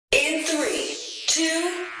2,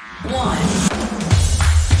 1.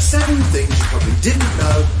 7 things you probably didn't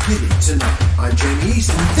know you need to know. I'm Jamie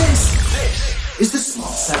East, and this is the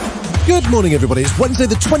Smart 7. Good morning, everybody. It's Wednesday,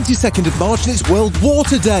 the 22nd of March, and it's World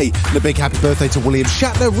Water Day. And a big happy birthday to William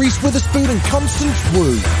Shatner, Reese Witherspoon, and Constance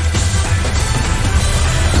Wu.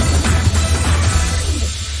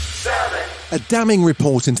 A damning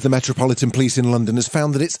report into the Metropolitan Police in London has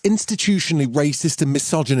found that it's institutionally racist and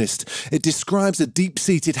misogynist. It describes a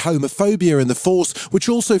deep-seated homophobia in the force, which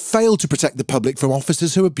also failed to protect the public from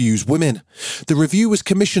officers who abuse women. The review was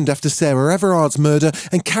commissioned after Sarah Everard's murder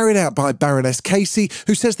and carried out by Baroness Casey,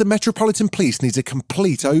 who says the Metropolitan Police needs a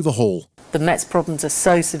complete overhaul. The Met's problems are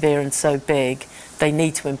so severe and so big, they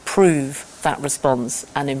need to improve that response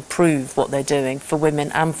and improve what they're doing for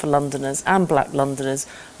women and for Londoners and black Londoners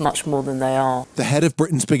much more than they are. The head of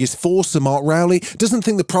Britain's biggest force, Sir Mark Rowley, doesn't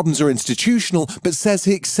think the problems are institutional, but says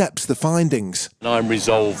he accepts the findings. I'm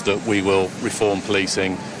resolved that we will reform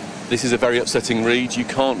policing. This is a very upsetting read. You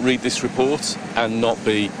can't read this report and not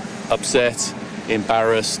be upset,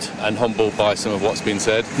 embarrassed and humbled by some of what's been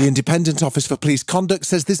said. The Independent Office for Police Conduct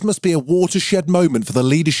says this must be a watershed moment for the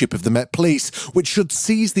leadership of the Met Police, which should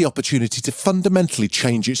seize the opportunity to fundamentally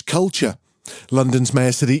change its culture. London's Mayor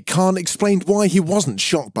Sadiq Khan explained why he wasn't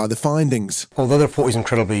shocked by the findings. Although the report is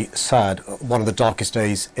incredibly sad, one of the darkest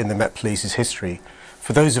days in the Met Police's history,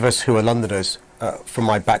 for those of us who are Londoners, from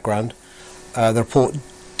my background, the report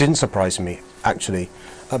didn't surprise me, actually.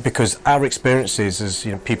 Because our experiences as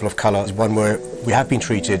people of colour is one where we have been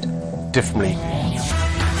treated differently.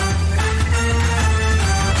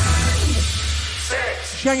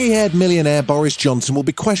 Shaggy-haired millionaire Boris Johnson will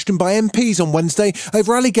be questioned by MPs on Wednesday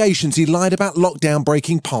over allegations he lied about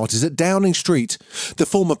lockdown-breaking parties at Downing Street. The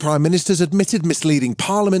former Prime Minister's admitted misleading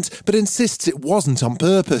Parliament, but insists it wasn't on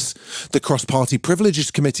purpose. The Cross-Party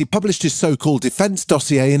Privileges Committee published his so-called defence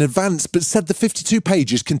dossier in advance, but said the 52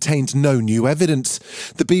 pages contained no new evidence.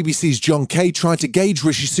 The BBC's John Kay tried to gauge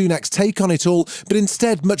Rishi Sunak's take on it all, but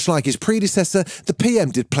instead, much like his predecessor, the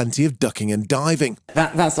PM did plenty of ducking and diving.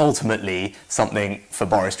 That's ultimately something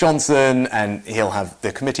for Boris Johnson, and he'll have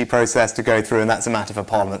the committee process to go through, and that's a matter for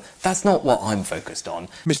Parliament. That's not what I'm focused on.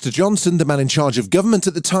 Mr Johnson, the man in charge of government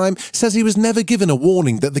at the time, says he was never given a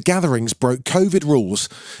warning that the gatherings broke COVID rules.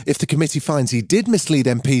 If the committee finds he did mislead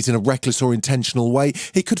MPs in a reckless or intentional way,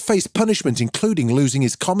 he could face punishment, including losing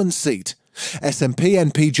his Commons seat. SNP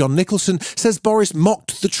MP John Nicholson says Boris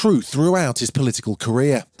mocked the truth throughout his political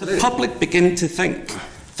career. The public begin to think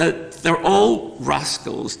that they're all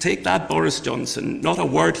rascals. Take that Boris Johnson. Not a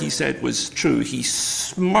word he said was true. He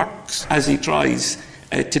smirks as he tries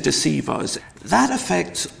to deceive us. That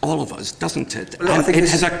affects all of us, doesn't it? Well, and it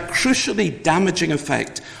has a crucially damaging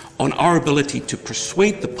effect on our ability to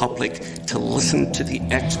persuade the public to listen to the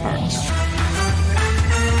experts.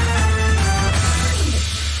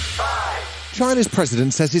 China's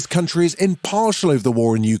president says his country is impartial over the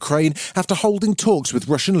war in Ukraine after holding talks with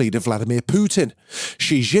Russian leader Vladimir Putin.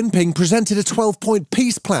 Xi Jinping presented a 12-point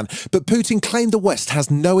peace plan, but Putin claimed the West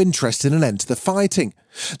has no interest in an end to the fighting.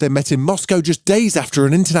 They met in Moscow just days after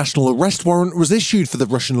an international arrest warrant was issued for the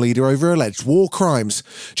Russian leader over alleged war crimes.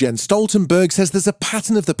 Jens Stoltenberg says there's a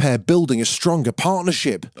pattern of the pair building a stronger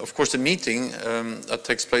partnership. Of course, the meeting that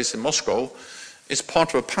takes place in Moscow is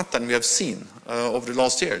part of a pattern we have seen over the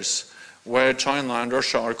last years, where China and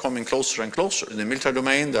Russia are coming closer and closer. In the military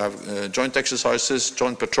domain, they have joint exercises,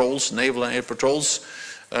 joint patrols, naval and air patrols,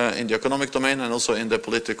 in the economic domain and also in the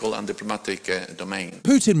political and diplomatic domain.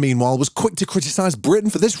 Putin, meanwhile, was quick to criticise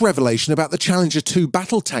Britain for this revelation about the Challenger 2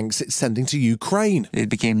 battle tanks it's sending to Ukraine. It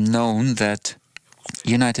became known that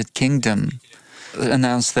United Kingdom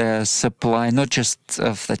announced their supply not just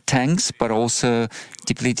of the tanks, but also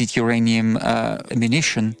depleted uranium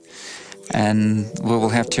ammunition. And we will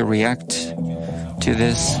have to react to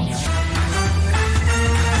this.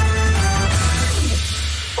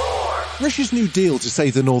 Rishi's new deal to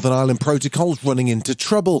save the Northern Ireland Protocol's running into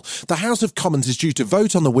trouble. The House of Commons is due to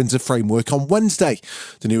vote on the Windsor framework on Wednesday.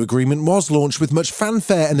 The new agreement was launched with much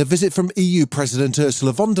fanfare and a visit from EU President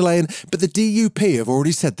Ursula von der Leyen, but the DUP have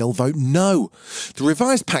already said they'll vote no. The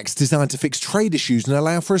revised pact's designed to fix trade issues and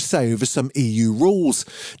allow for a say over some EU rules.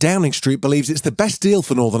 Downing Street believes it's the best deal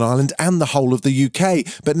for Northern Ireland and the whole of the UK,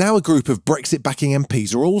 but now a group of Brexit-backing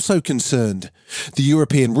MPs are also concerned. The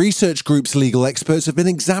European Research Group's legal experts have been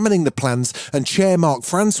examining the plan, and Chair Marc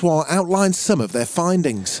Francois outlined some of their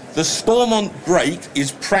findings. The Stormont break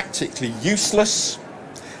is practically useless,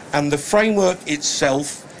 and the framework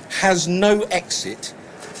itself has no exit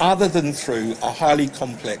other than through a highly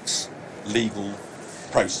complex legal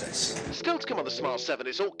process. Still to come on the Smart 7,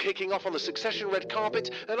 it's all kicking off on the Succession red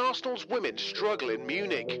carpet and Arsenal's women struggle in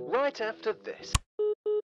Munich. Right after this.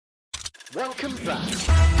 Welcome back.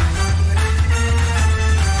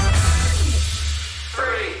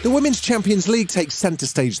 The Women's Champions League takes centre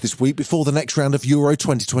stage this week before the next round of Euro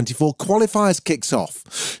 2024 qualifiers kicks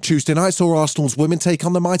off. Tuesday night saw Arsenal's women take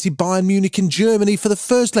on the mighty Bayern Munich in Germany for the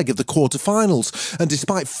first leg of the quarter-finals, and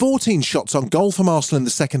despite 14 shots on goal from Arsenal in the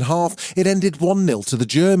second half, it ended 1-0 to the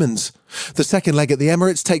Germans. The second leg at the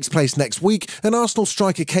Emirates takes place next week, and Arsenal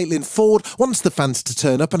striker Caitlin Ford wants the fans to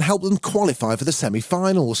turn up and help them qualify for the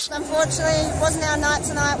semi-finals. Unfortunately, it wasn't our night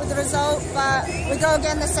tonight with the result, but we go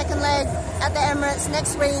again the second leg at the Emirates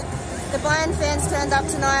next week. The Bayern fans turned up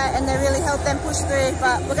tonight and they really helped them push through,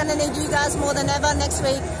 but we're going to need you guys more than ever next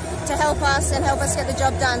week to help us and help us get the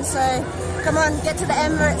job done. So come on, get to the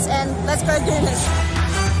Emirates and let's go Gooners.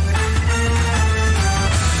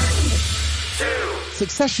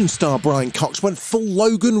 Succession star Brian Cox went full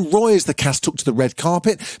Logan Roy as the cast took to the red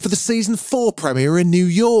carpet for the season 4 premiere in New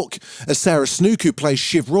York. As Sarah Snook, who plays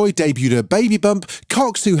Shiv Roy, debuted her baby bump,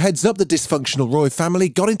 Cox, who heads up the dysfunctional Roy family,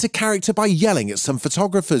 got into character by yelling at some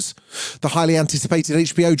photographers. The highly anticipated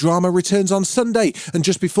HBO drama returns on Sunday, and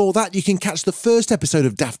just before that you can catch the first episode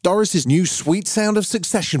of Daft Doris's new Sweet Sound of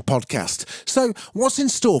Succession podcast. So what's in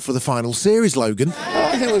store for the final series, Logan?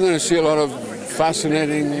 I think we're going to see a lot of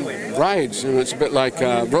fascinating rides. It's a bit like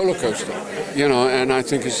a roller coaster, and I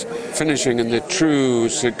think it's finishing in the true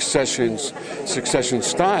Succession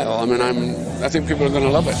style. I think people are going to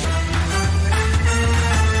love it.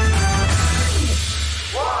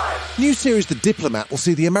 New series The Diplomat will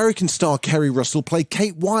see the American star Kerry Russell play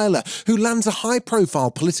Kate Weiler, who lands a high-profile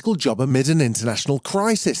political job amid an international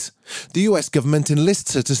crisis. The US government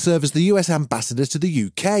enlists her to serve as the US ambassador to the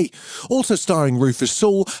UK. Also starring Rufus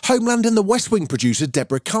Sewell, Homeland and The West Wing producer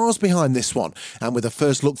Deborah Carr's behind this one. And with a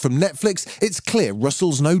first look from Netflix, it's clear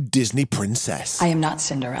Russell's no Disney princess. I am not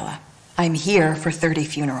Cinderella. I'm here for 30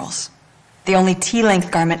 funerals. The only tea-length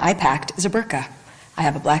garment I packed is a burqa. I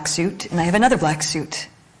have a black suit and I have another black suit.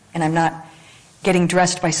 And I'm not getting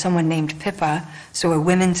dressed by someone named Pippa so a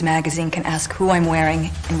women's magazine can ask who I'm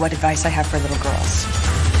wearing and what advice I have for little girls.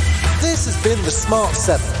 This has been The Smart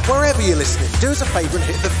 7. Wherever you're listening, do us a favour and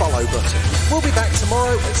hit the follow button. We'll be back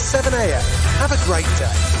tomorrow at 7 a.m. Have a great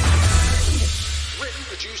day. Written,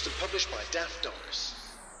 produced and published by Daft Doris.